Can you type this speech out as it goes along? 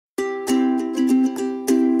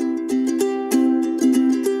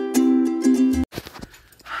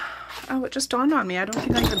it just dawned on me. I don't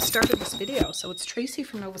think I even started this video. So it's Tracey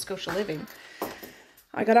from Nova Scotia Living.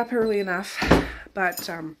 I got up early enough, but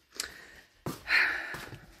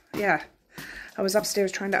yeah, I was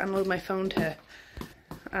upstairs trying to unload my phone to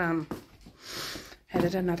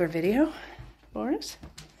edit another video for us.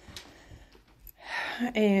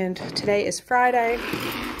 And today is Friday.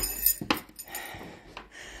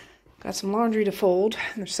 Got some laundry to fold.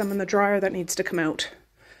 There's some in the dryer that needs to come out.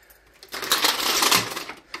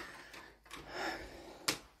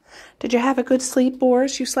 Did you have a good sleep,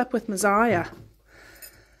 Boris? You slept with Messiah.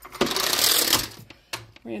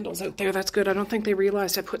 Randall's out there. That's good. I don't think they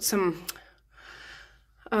realized I put some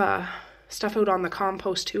stuff out on the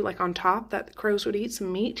compost too, like on top, that the crows would eat,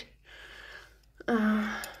 some meat.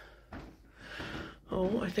 I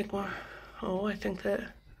think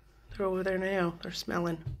that they're over there now. They're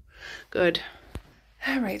smelling. Good.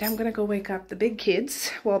 All right, I'm gonna go wake up the big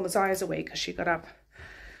kids. Well, Messiah's awake because she got up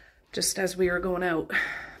just as we were going out.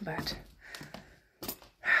 But, oh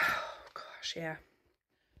gosh, yeah.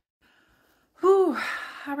 Whew.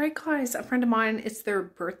 All right, guys, a friend of mine, it's their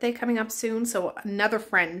birthday coming up soon. So another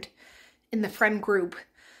friend in the friend group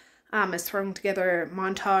is throwing together a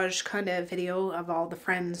montage kind of video of all the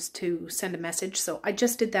friends to send a message. So I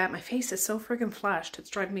just did that. My face is so friggin' flushed. It's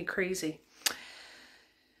driving me crazy.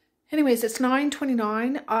 Anyways, it's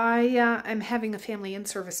 9:29. I am having a family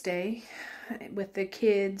in-service day with the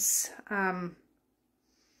kids.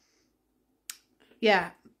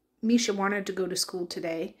 Yeah, Misha wanted to go to school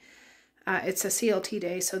today. It's a CLT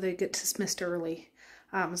day, so they get dismissed early.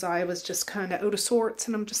 So I was just kind of out of sorts,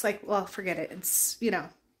 and I'm just like, well, forget it. It's, you know,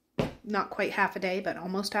 not quite half a day, but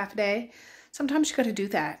almost half a day. Sometimes you got to do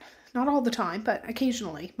that. Not all the time, but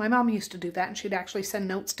occasionally. My mom used to do that, and she'd actually send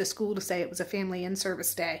notes to school to say it was a family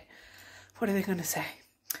in-service day. What are they going to say?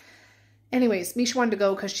 Anyways, Misha wanted to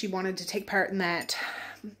go because she wanted to take part in that.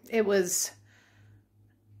 It was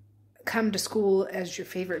come to school as your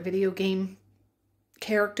favorite video game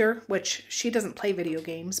character, which she doesn't play video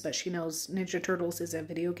games, but she knows Ninja Turtles is a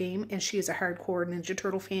video game, and she is a hardcore Ninja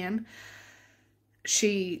Turtle fan.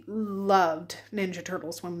 She loved Ninja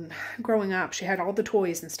Turtles when growing up. She had all the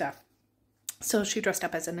toys and stuff. So she dressed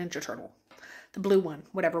up as a Ninja Turtle. The blue one,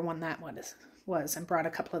 whatever one that was, and brought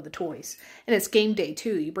a couple of the toys. And it's game day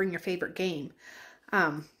too. You bring your favorite game.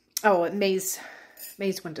 And Maze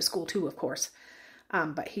went to school too, of course.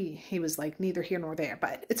 But he was like neither here nor there.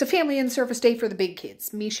 But it's a family in-service day for the big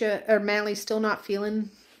kids. Manly's still not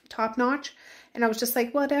feeling top notch. And I was just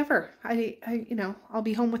like, whatever. I'll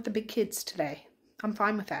be home with the big kids today. I'm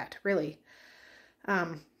fine with that, really.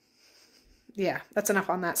 Yeah, that's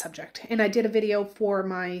enough on that subject. And I did a video for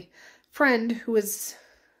my friend who was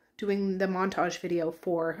doing the montage video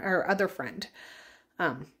for our other friend.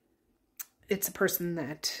 It's a person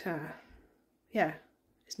that,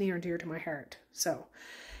 is near and dear to my heart. So,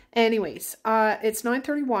 anyways, it's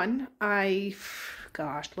 9:31.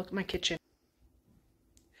 Gosh, look at my kitchen.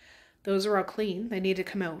 Those are all clean. They need to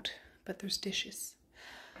come out, but there's dishes.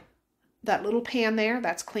 That little pan there,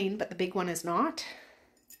 that's clean, but the big one is not.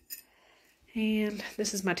 And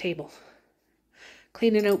this is my table.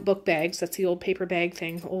 Cleaning out book bags. That's the old paper bag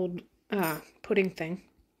thing, old pudding thing.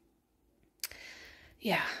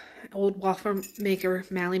 Yeah, old waffle maker.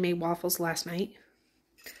 Mally made waffles last night.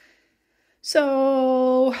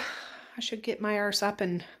 So I should get my arse up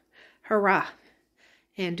and hurrah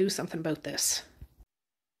and do something about this.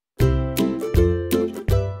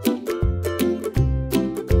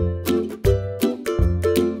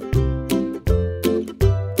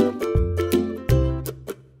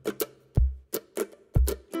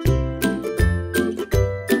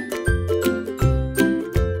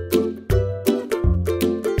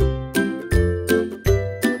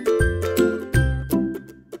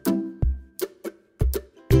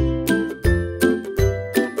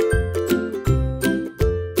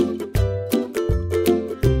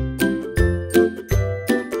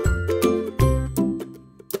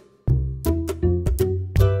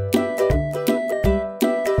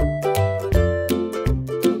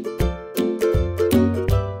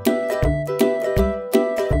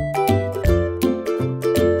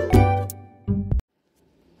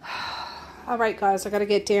 Alright guys, I gotta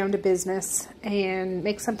get down to business and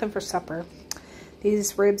make something for supper.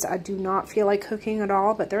 These ribs I do not feel like cooking at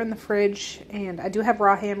all, but they're in the fridge, and I do have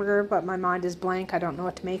raw hamburger, but my mind is blank. I don't know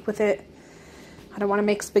what to make with it. I don't want to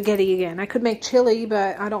make spaghetti again. I could make chili,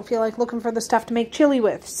 but I don't feel like looking for the stuff to make chili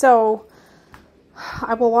with. So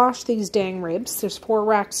I will wash these dang ribs. There's 4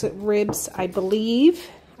 racks of ribs, I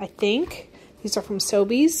think. These are from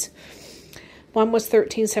Sobeys. One was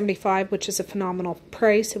 $13.75, which is a phenomenal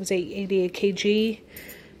price. It was $8.80 a kg.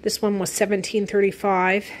 This one was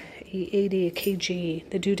 $17.35, 80 a kg.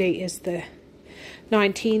 The due date is the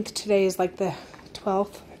 19th. Today is like the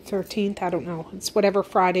 12th, 13th. I don't know. It's whatever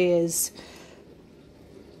Friday is.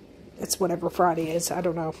 It's whatever Friday is. I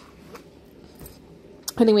don't know.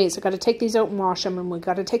 Anyways, I got to take these out and wash them, and we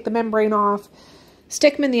got to take the membrane off,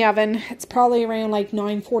 stick them in the oven. It's probably around like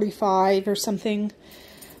 9:45 or something.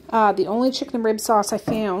 The only chicken and rib sauce I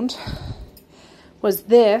found was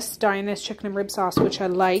this Diana's chicken and rib sauce, which I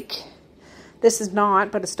like. This is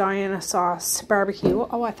not, but it's Diana sauce barbecue.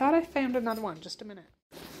 Oh, I thought I found another one. Just a minute.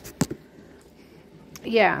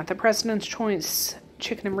 Yeah, the President's Choice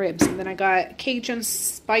chicken and ribs. And then I got Cajun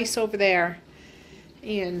spice over there.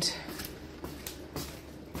 And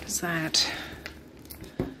what is that?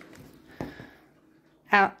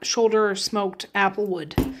 Shoulder smoked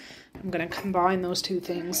applewood. I'm going to combine those two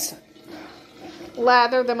things.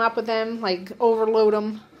 Lather them up with them, like overload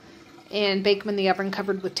them, and bake them in the oven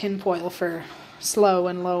covered with tin foil for slow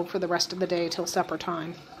and low for the rest of the day till supper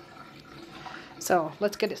time. So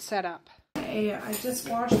let's get it set up. Okay, I just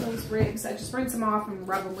washed those ribs. I just rinse them off and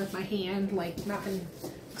rub them with my hand, like nothing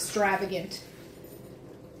extravagant.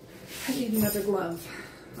 I need another glove.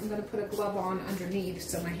 I'm going to put a glove on underneath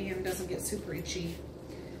so my hand doesn't get super itchy.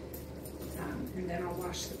 And then I'll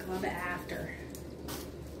wash the glove after.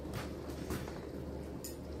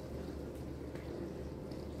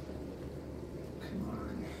 Come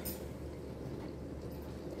on.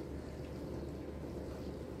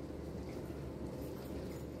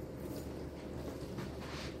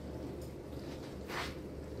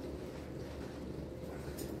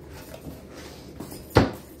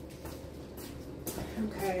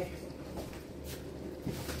 Okay.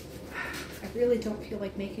 I really don't feel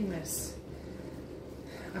like making this.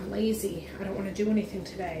 I'm lazy. I don't want to do anything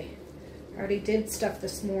today. I already did stuff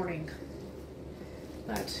this morning.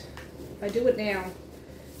 But if I do it now,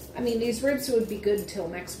 I mean, these ribs would be good till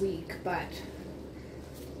next week, but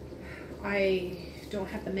I don't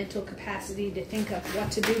have the mental capacity to think of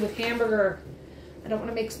what to do with hamburger. I don't want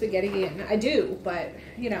to make spaghetti, and I do, but,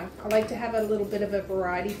 you know, I like to have a little bit of a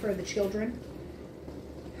variety for the children.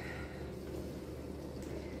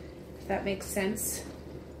 If that makes sense.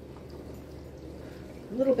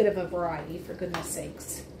 A little bit of a variety, for goodness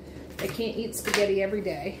sakes. They can't eat spaghetti every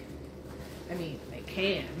day. I mean, they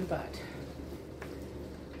can, but...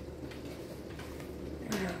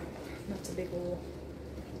 Oh, that's a big hole.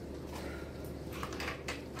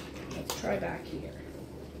 Let's try back here.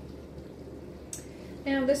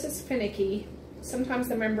 Now, this is finicky. Sometimes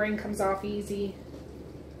the membrane comes off easy.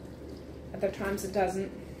 Other times it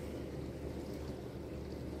doesn't.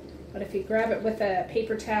 But if you grab it with a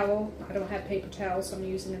paper towel, I don't have paper towels, so I'm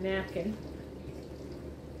using a napkin.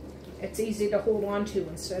 It's easy to hold on to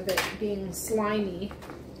instead of it being slimy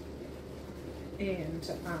and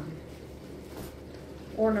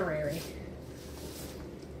ornery.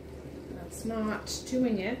 That's not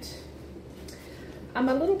doing it. I'm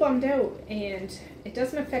a little bummed out, and it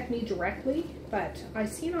doesn't affect me directly, but I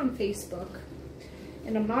see it on Facebook,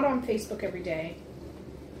 and I'm not on Facebook every day.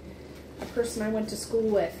 A person I went to school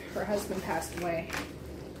with, her husband passed away,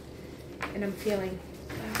 and I'm feeling,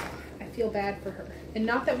 I feel bad for her. And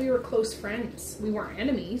not that we were close friends. We weren't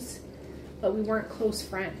enemies, but we weren't close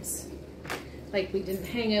friends. Like, we didn't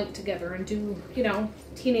hang out together and do, you know,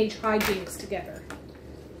 teenage hijinks together.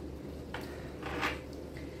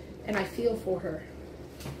 And I feel for her.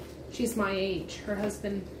 She's my age. Her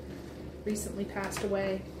husband recently passed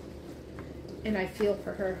away, and I feel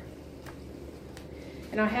for her.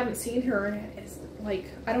 And I haven't seen her, like,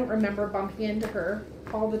 I don't remember bumping into her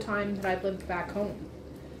all the time that I've lived back home,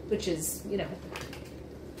 which is, you know,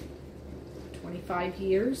 25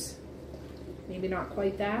 years, maybe not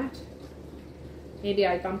quite that. Maybe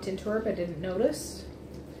I bumped into her but didn't notice,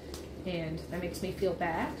 and that makes me feel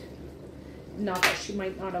bad. Not that she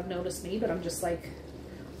might not have noticed me, but I'm just like,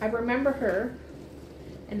 I remember her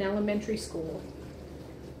in elementary school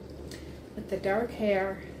with the dark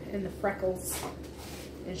hair and the freckles.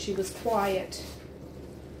 And she was quiet,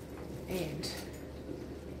 and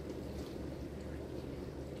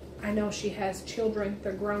I know she has children,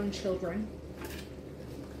 they're grown children,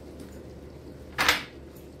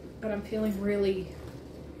 but I'm feeling really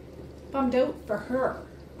bummed out for her.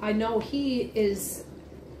 I know he is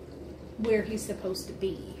where he's supposed to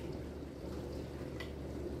be.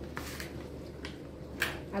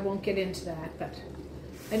 I won't get into that, but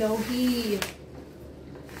I know he is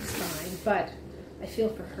fine, but I feel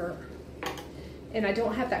for her. And I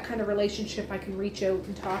don't have that kind of relationship I can reach out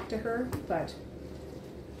and talk to her, but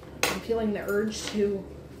I'm feeling the urge to,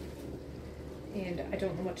 and I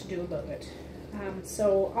don't know what to do about it.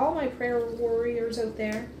 So all my prayer warriors out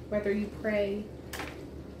there, whether you pray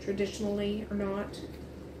traditionally or not.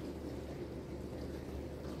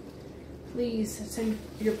 Please send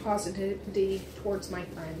your positivity towards my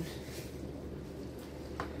friend.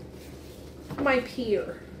 My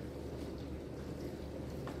peer.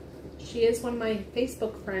 She is one of my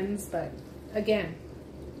Facebook friends, but again,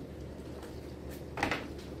 I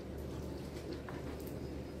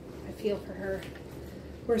feel for her.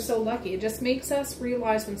 We're so lucky. It just makes us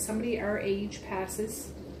realize when somebody our age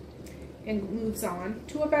passes and moves on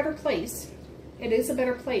to a better place. It is a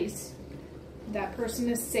better place. That person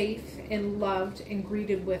is safe and loved and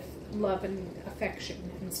greeted with love and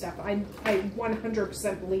affection and stuff. I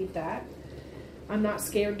 100% believe that. I'm not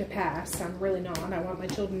scared to pass. I'm really not. I want my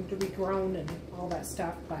children to be grown and all that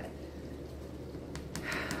stuff, but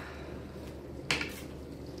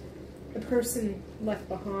the person left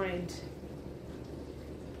behind,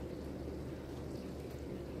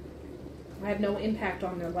 I have no impact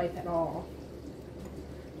on their life at all,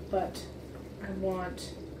 but I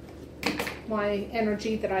want my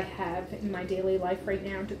energy that I have in my daily life right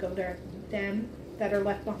now to go to them that are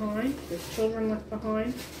left behind, there's children left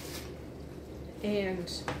behind.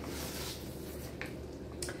 And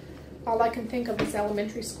all I can think of is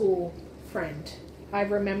elementary school friend. I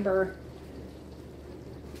remember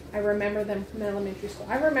them from elementary school.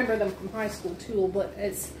 I remember them from high school too, but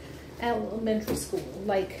it's elementary school,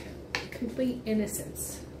 like complete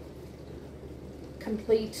innocence.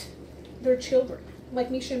 They're children, like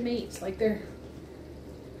Misha and Mates, like they're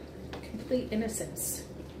complete innocence.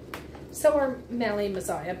 So are Melly and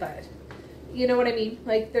Messiah, but you know what I mean?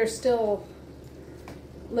 Like they're still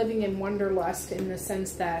living in wanderlust in the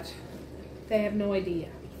sense that they have no idea.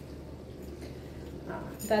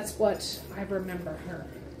 That's what I remember her.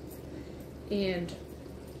 And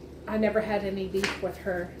I never had any beef with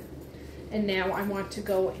her. And now I want to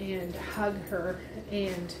go and hug her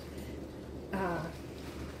and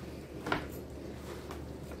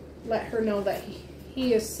let her know that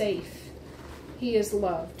he is safe. He is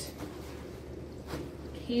loved.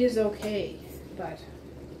 He is okay. But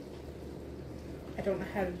I don't know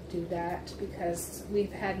how to do that because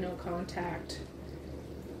we've had no contact.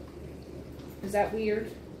 Is that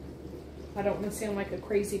weird? I don't want to sound like a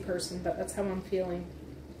crazy person, but that's how I'm feeling.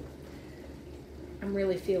 I'm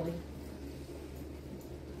really feeling.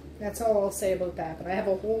 That's all I'll say about that. But I have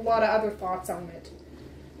a whole lot of other thoughts on it.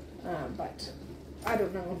 But I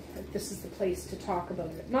don't know if this is the place to talk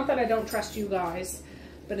about it. Not that I don't trust you guys,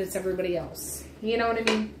 but it's everybody else. You know what I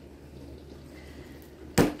mean?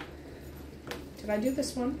 Did I do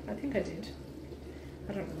this one? I think I did.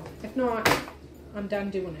 I don't know. If not, I'm done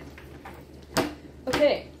doing it.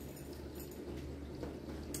 Okay.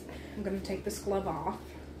 I'm going to take this glove off.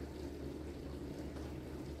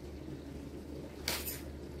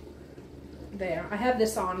 There. I have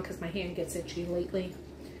this on because my hand gets itchy lately.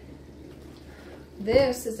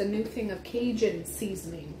 This is a new thing of Cajun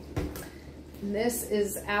seasoning. And this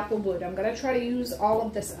is applewood. I'm going to try to use all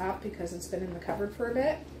of this up because it's been in the cupboard for a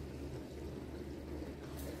bit.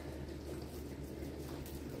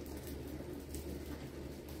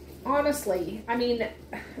 Honestly, I mean,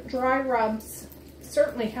 dry rubs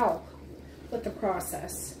certainly help with the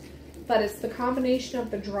process, but it's the combination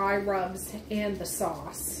of the dry rubs and the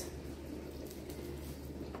sauce.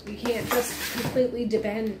 You can't just completely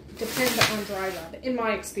depend on dry rub, in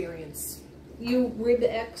my experience. You rib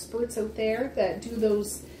experts out there that do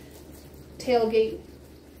those tailgate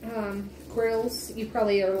grills, you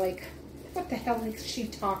probably are like, what the hell is she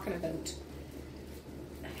talking about?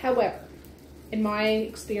 However, in my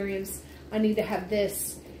experience, I need to have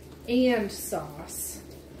this and sauce.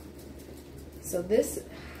 So this,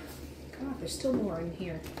 God, there's still more in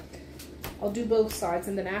here. I'll do both sides,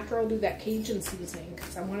 and then after I'll do that Cajun seasoning,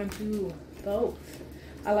 because I want to do both.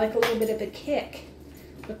 I like a little bit of a kick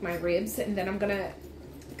with my ribs, and then I'm going to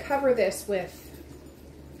cover this with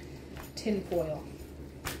tin foil.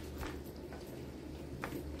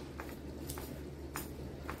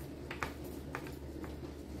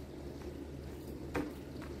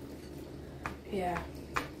 Yeah.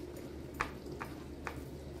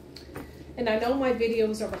 And I know my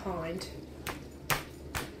videos are behind.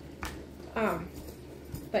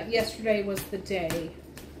 But yesterday was the day.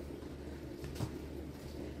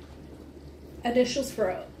 Initials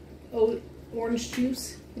for orange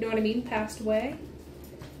juice, you know what I mean, passed away.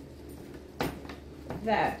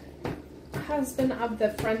 That husband of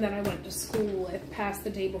the friend that I went to school with passed the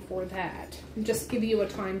day before that. Just give you a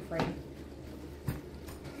time frame.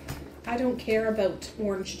 I don't care about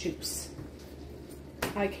orange juice.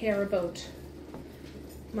 I care about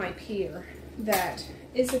my peer that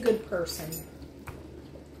is a good person.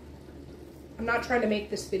 I'm not trying to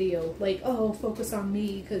make this video like, oh, focus on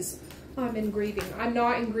me because I'm in grieving. I'm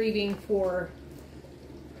not in grieving for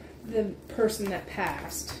the person that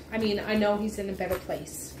passed. I mean, I know he's in a better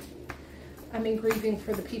place. I'm in grieving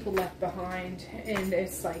for the people left behind, and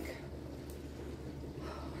it's like, oh,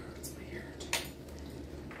 it hurts my heart.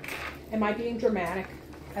 Am I being dramatic?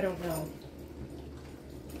 I don't know.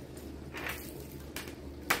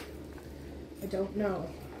 I don't know.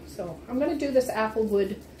 So I'm going to do this apple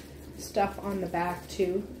wood stuff on the back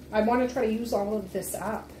too. I want to try to use all of this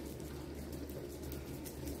up.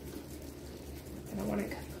 And I want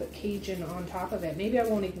to put Cajun on top of it. Maybe I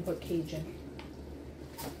won't even put Cajun.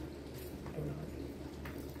 I don't know.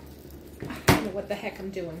 I don't know what the heck I'm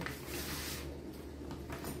doing.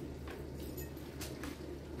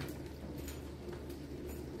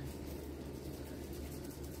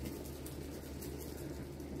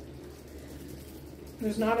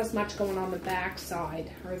 There's not as much going on the back side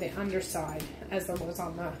or the underside as there was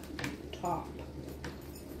on the top.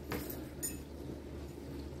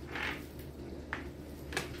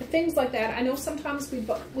 But things like that, I know sometimes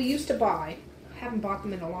we used to buy, I haven't bought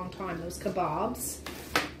them in a long time, those kebabs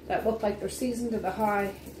that look like they're seasoned to the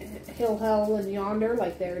high hell and yonder,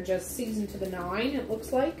 like they're just seasoned to the 9, it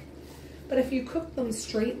looks like. But if you cook them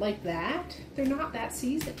straight like that, they're not that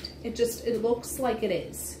seasoned. It looks like it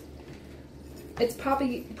is. It's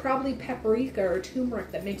probably paprika or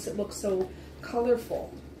turmeric that makes it look so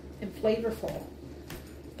colorful and flavorful.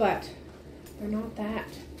 But they're not that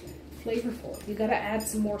flavorful. You gotta add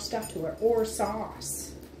some more stuff to it, or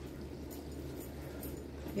sauce.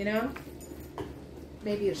 You know?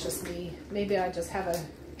 Maybe it's just me. Maybe I just have a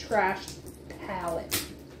trash palate.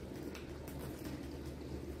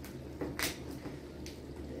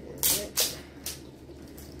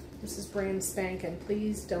 This is brand spanking.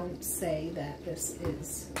 Please don't say that this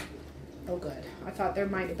is... Oh, good. I thought there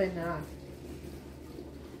might have been,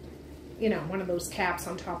 you know, one of those caps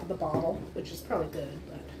on top of the bottle, which is probably good,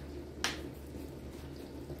 but...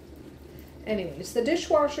 Anyways, the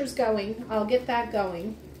dishwasher's going. I'll get that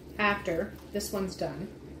going after this one's done.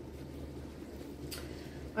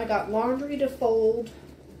 I got laundry to fold.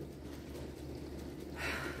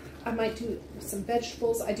 I might do some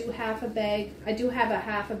vegetables. I do half a bag. I do have a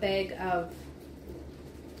half a bag of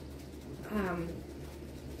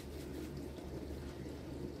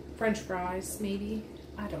French fries, maybe.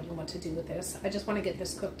 I don't know what to do with this. I just want to get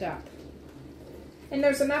this cooked up. And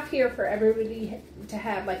there's enough here for everybody to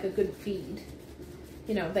have like a good feed.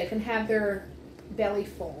 You know, they can have their belly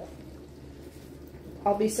full.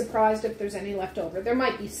 I'll be surprised if there's any left over. There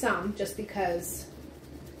might be some just because...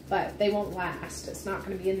 But they won't last. It's not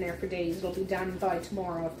going to be in there for days. It'll be done by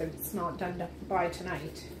tomorrow if it's not done by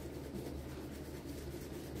tonight.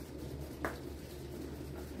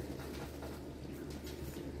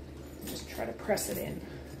 Just try to press it in.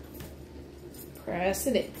 Press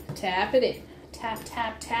it in. Tap it in. Tap,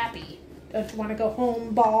 tap, tappy. Don't you want to go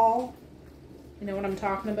home, ball? You know what I'm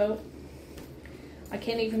talking about? I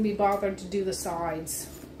can't even be bothered to do the sides.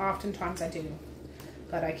 Oftentimes I do.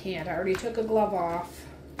 But I can't. I already took a glove off.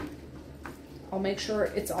 I'll make sure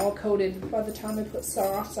it's all coated by the time I put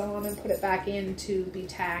sauce on and put it back in to be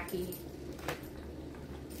tacky.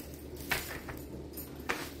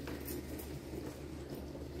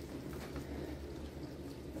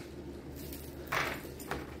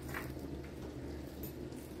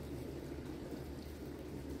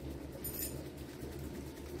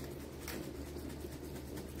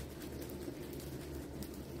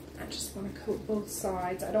 Want to coat both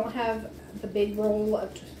sides. I don't have the big roll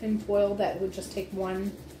of tin foil that would just take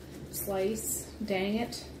one slice. Dang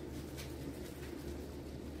it.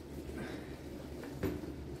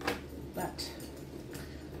 But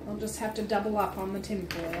I'll just have to double up on the tin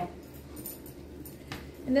foil.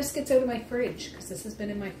 And this gets out of my fridge because this has been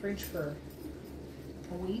in my fridge for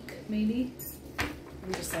a week, maybe.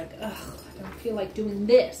 I'm just like, ugh, I don't feel like doing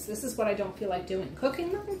this. This is what I don't feel like doing.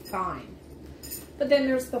 Cooking them, fine. But then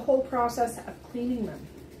there's the whole process of cleaning them.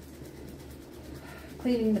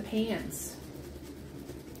 Cleaning the pans.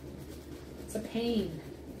 It's a pain.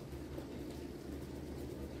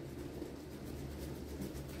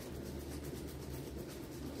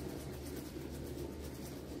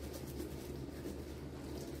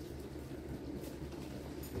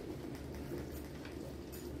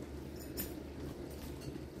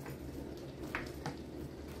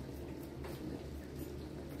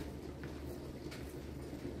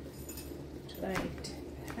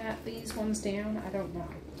 These ones down, I don't know.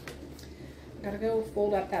 I gotta go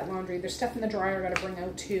fold up that laundry. There's stuff in the dryer I gotta bring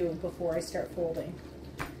out too before I start folding.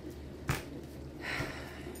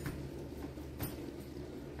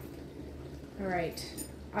 Alright,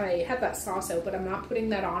 I have that sauce out, but I'm not putting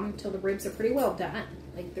that on until the ribs are pretty well done.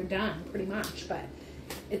 Like, they're done pretty much, but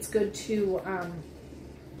it's good to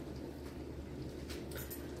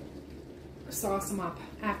sauce them up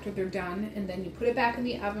after they're done, and then you put it back in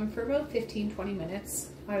the oven for about 15-20 minutes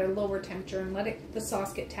at a lower temperature and let the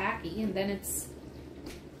sauce get tacky, and then it's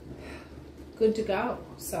good to go.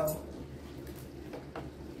 So,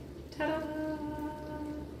 ta-da!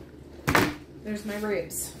 There's my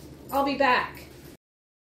ribs. I'll be back.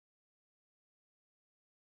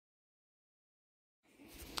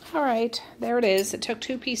 All right, there it is. It took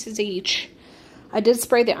 2 pieces each. I did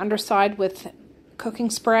spray the underside with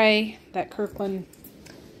cooking spray, that Kirkland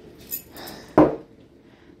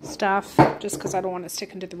stuff, just because I don't want it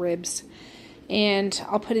sticking to the ribs. And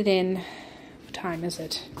I'll put it in, what time is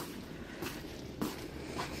it?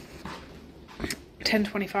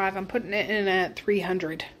 10:25. I'm putting it in at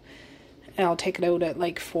 300. And I'll take it out at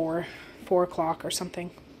like 4 o'clock or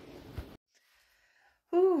something.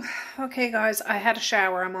 Ooh, okay guys, I had a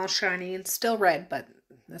shower. I'm all shiny and still red, but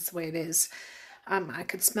that's the way it is. I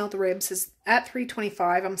could smell the ribs. Is at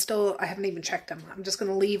 3:25. I haven't even checked them. I'm just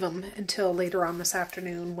going to leave them until later on this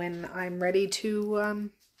afternoon when I'm ready to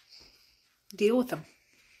deal with them.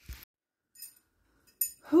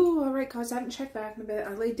 Ooh, alright guys, I haven't checked back in a bit.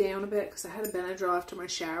 I laid down a bit because I had a Benadryl after my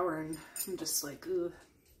shower and I'm just like, ugh.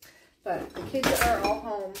 But the kids are all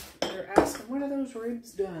home. They're asking, when are those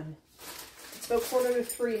ribs done? It's about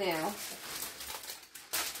 2:45 now.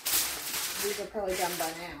 These are probably done by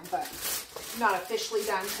now, but not officially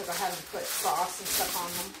done because I haven't put sauce and stuff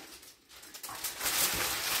on them.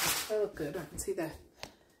 They look good. I can see the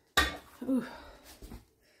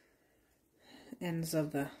ends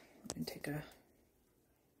of the, let me take a,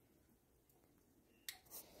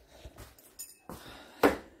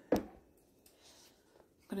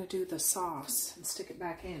 I'm going to do the sauce and stick it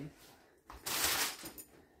back in.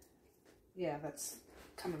 Yeah, that's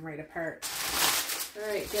coming right apart. All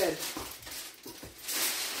right, good.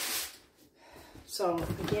 So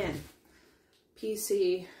again,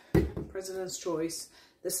 PC, President's Choice.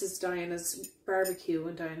 This is Diana's barbecue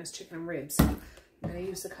and Diana's chicken and ribs. I'm going to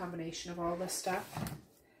use the combination of all this stuff.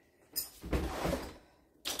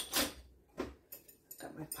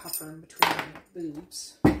 Got my puffer in between my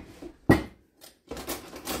boobs.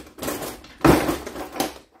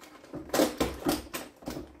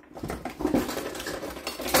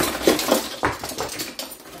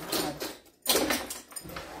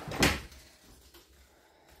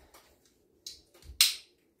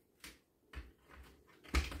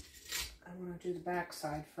 Do the back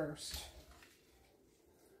side first.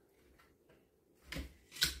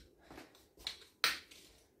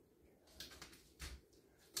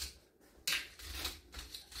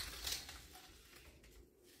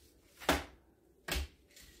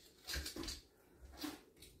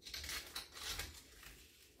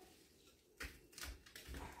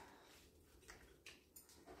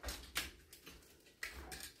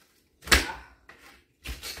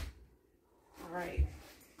 All right.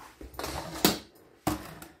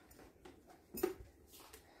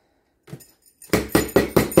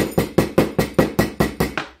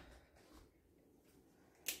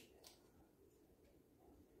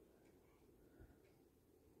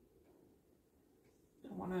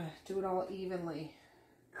 Want to do it all evenly.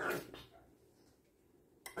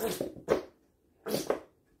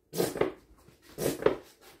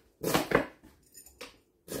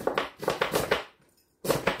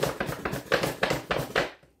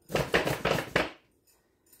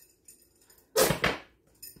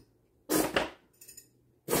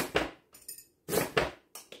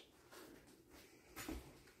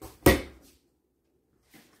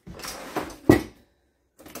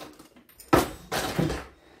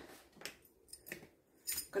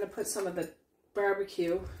 Going to put some of the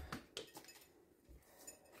barbecue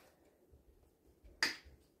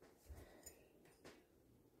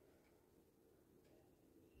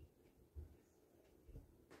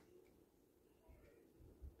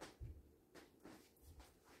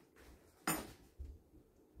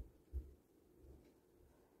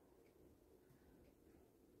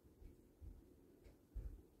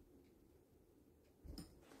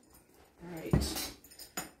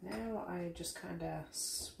just kind of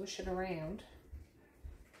swish it around.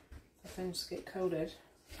 The things get coated.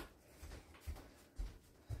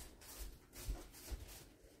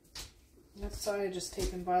 That's why I just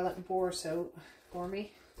taken Violet and Boris out for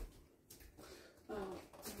me. Oh,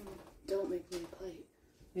 don't make me a plate.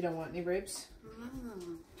 You don't want any ribs? No.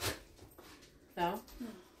 No? No.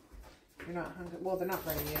 You're not hungry? Well, they're not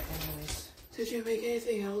ready yet anyways. Did you make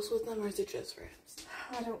anything else with them, or is it just ribs?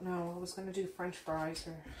 I don't know. I was going to do French fries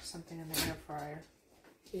or something in the air fryer.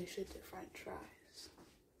 You should do French fries.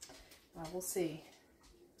 Well, we'll see.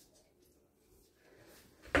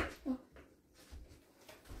 Oh.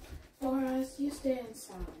 Boris, you stay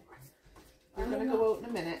inside. You're going to go out in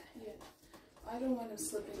a minute. Yeah. I don't want him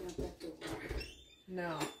slipping out that door.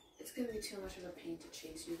 No. It's going to be too much of a pain to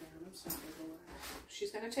chase you down. I'm sorry, Laura.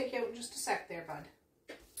 She's going to take you out in just a sec there, bud.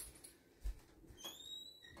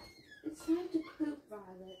 It's time to poop,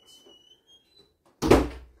 Violet.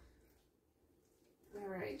 All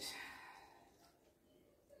right.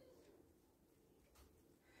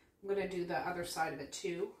 I'm going to do the other side of it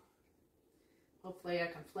too. Hopefully I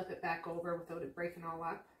can flip it back over without it breaking all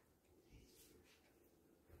up.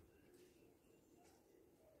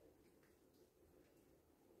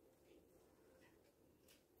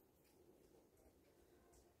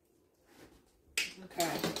 Okay.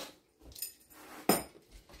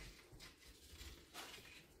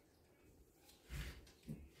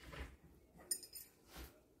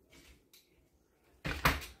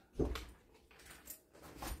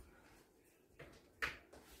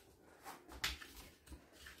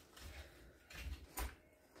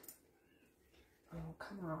 Oh,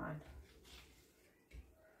 come on.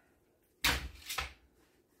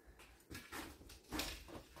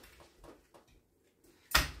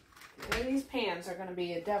 These pans are going to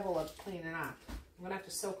be a devil of cleaning up. I'm going to have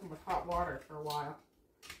to soak them with hot water for a while.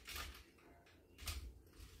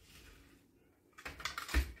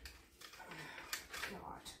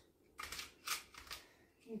 God.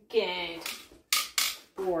 Okay.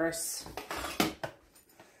 Boris.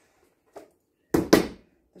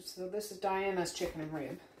 So this is Diana's chicken and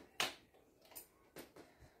rib.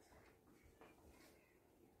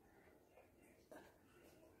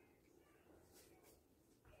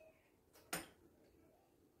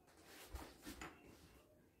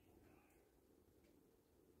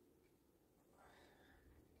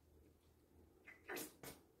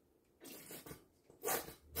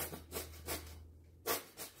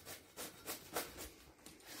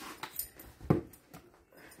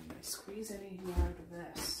 Squeeze any more out of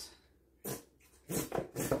this.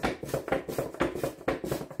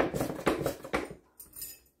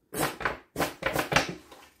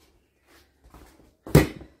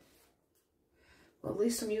 Well, at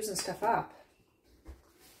least I'm using stuff up.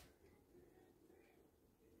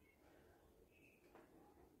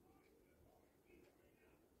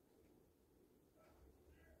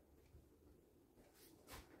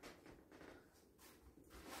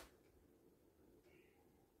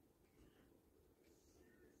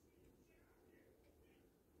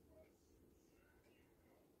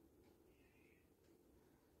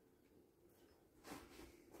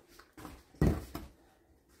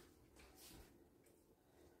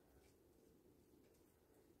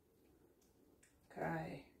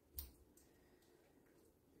 Okay.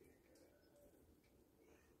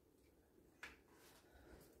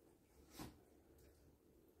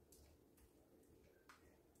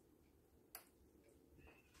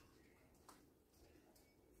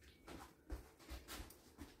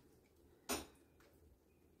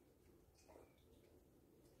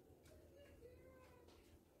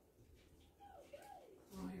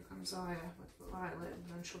 Oh, here comes Aya with Violet, and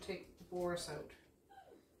then she'll take Boris out.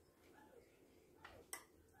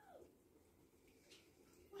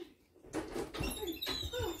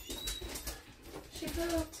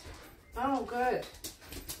 Oh, good.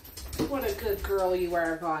 What a good girl you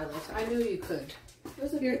are, Violet. I knew you could.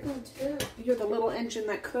 There's a big one too. You're the little engine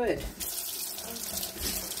that could.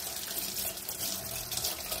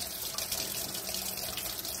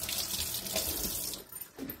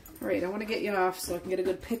 All right, I want to get you off so I can get a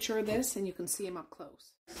good picture of this and you can see him up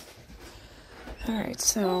close. All right,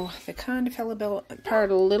 so they kind of fell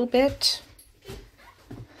apart a little bit,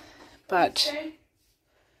 but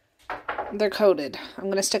they're coated. I'm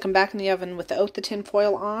going to stick them back in the oven without the tin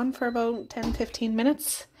foil on for about 10-15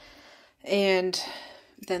 minutes. And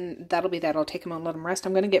then that'll be that. I'll take them out and let them rest.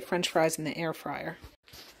 I'm going to get French fries in the air fryer.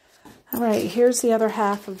 All right, here's the other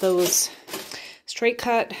half of those straight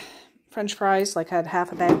cut French fries. Like I had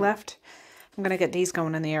half a bag left. I'm going to get these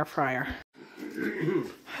going in the air fryer.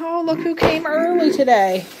 Oh, look who came early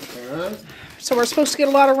today. So we're supposed to get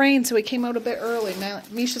a lot of rain, so we came out a bit early. Now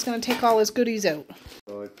Misha's going to take all his goodies out.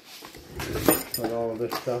 Put all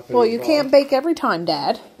this stuff in Well, you can't bake every time,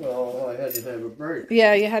 Dad. Well, I had to have a break.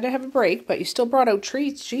 Yeah, you had to have a break, but you still brought out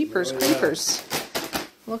treats, jeepers, Oh, creepers.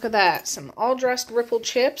 Look at that. Some all-dressed rippled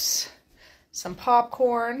chips, some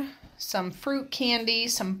popcorn, some fruit candy,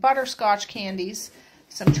 some butterscotch candies,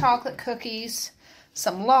 some chocolate cookies,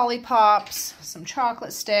 some lollipops, some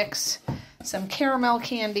chocolate sticks, some caramel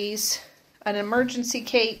candies, an emergency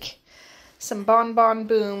cake, some bonbon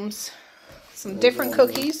booms, some different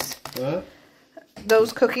cookies. Huh?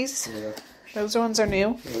 Those cookies. Yeah. Those ones are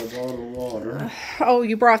new. And a bottle of water. Oh,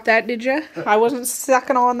 you brought that, did you? I wasn't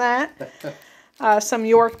sucking on that. Some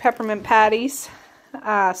York peppermint patties.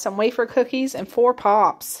 Some wafer cookies and 4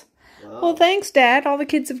 pops. Wow. Well, thanks, Dad. All the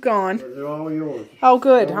kids have gone. They're all yours. Oh,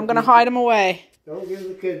 good. I'm going to hide them away. Don't give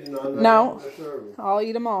the kids none. No. They're serving. I'll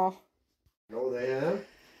eat them all. No, they have.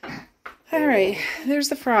 All right. There's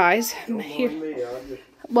the fries. Don't Here. mind me. I'll just.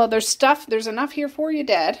 Well, there's stuff. There's enough here for you,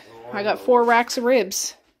 Dad. I got 4 racks of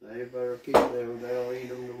ribs. They better keep them. They'll eat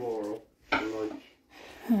them tomorrow for lunch.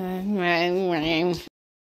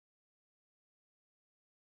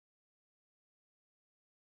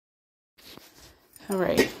 All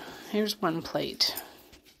right. Here's one plate.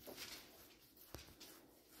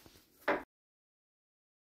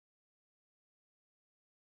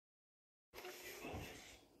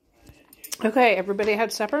 Okay, everybody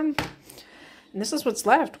had supper. And this is what's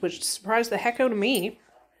left, which surprised the heck out of me.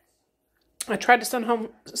 I tried to send home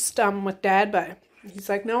some with Dad, but he's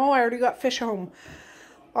like, no, I already got fish home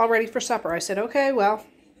all ready for supper. I said, okay, well,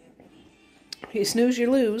 you snooze, you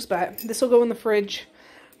lose, but this will go in the fridge.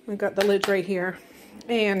 We've got the lids right here.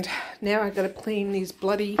 And now I got to clean these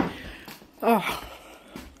bloody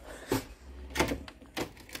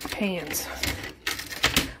pans.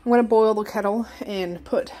 I'm going to boil the kettle and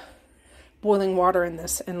put boiling water in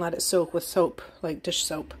this and let it soak with soap, like dish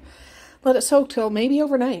soap. Let it soak till maybe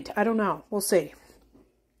overnight. I don't know. We'll see.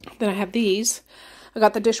 Then I have these. I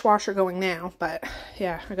got the dishwasher going now, but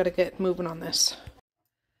yeah, I got to get moving on this.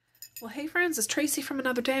 Well, hey friends, it's Tracy from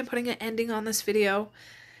Another Day. I'm putting an ending on this video.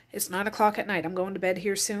 It's 9 o'clock at night. I'm going to bed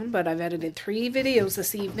here soon, but I've edited 3 videos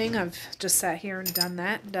this evening. I've just sat here and done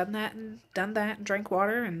that, and done that, and done that, and drank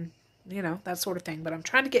water, and, you know, that sort of thing. But I'm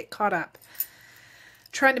trying to get caught up.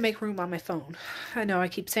 Trying to make room on my phone. I know I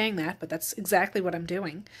keep saying that, but that's exactly what I'm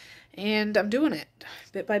doing. And I'm doing it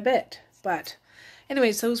bit by bit. But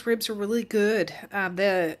anyways, those ribs are really good.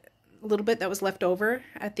 The little bit that was left over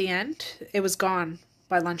at the end, it was gone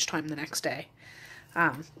by lunchtime the next day.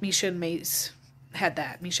 Misha and Maze had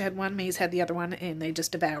that. Misha had one, Maze had the other one, and they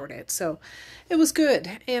just devoured it. So it was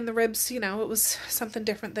good. And the ribs, you know, it was something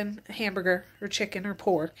different than hamburger or chicken or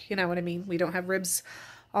pork. You know what I mean? We don't have ribs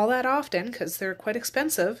all that often because they're quite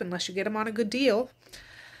expensive unless you get them on a good deal.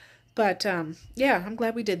 But, yeah, I'm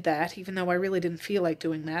glad we did that, even though I really didn't feel like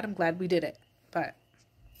doing that. I'm glad we did it. But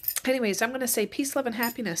anyways, I'm going to say peace, love, and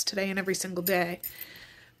happiness today and every single day.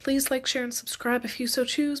 Please like, share, and subscribe if you so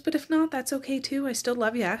choose, but if not, that's okay too. I still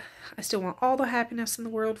love ya. I still want all the happiness in the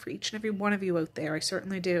world for each and every one of you out there. I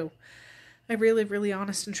certainly do. I really, really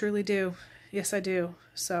honest and truly do. Yes, I do.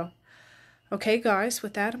 So, okay, guys,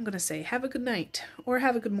 with that, I'm going to say have a good night or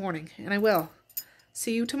have a good morning, and I will.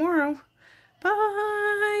 See you tomorrow.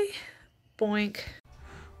 Bye. Boink.